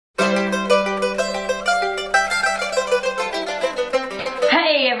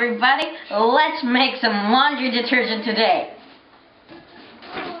everybody, let's make some laundry detergent today.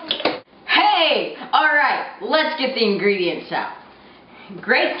 Hey! Alright, let's get the ingredients out.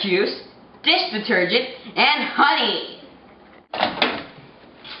 Grape juice, dish detergent, and honey.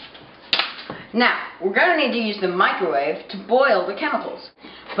 Now, we're going to need to use the microwave to boil the chemicals.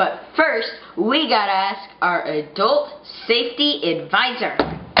 But first, we gotta ask our Adult Safety Advisor.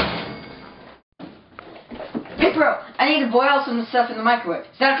 Hey bro, I need to boil some stuff in the microwave.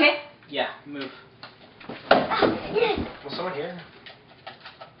 Is that okay? Yeah, move. Was someone here?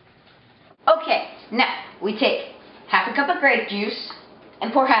 Okay, now we take half a cup of grape juice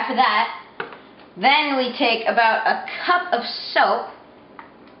and pour half of that. Then we take about a cup of soap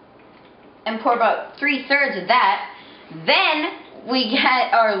and pour about 3/3 of that. Then we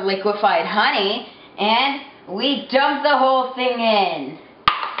get our liquefied honey and we dump the whole thing in.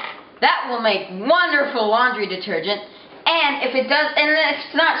 That will make wonderful laundry detergent, and if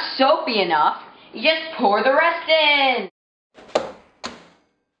it's not soapy enough, you just pour the rest in.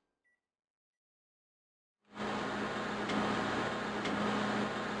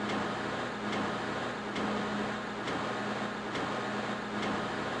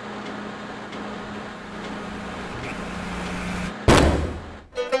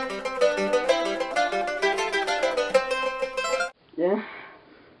 Yeah.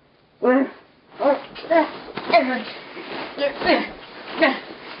 What?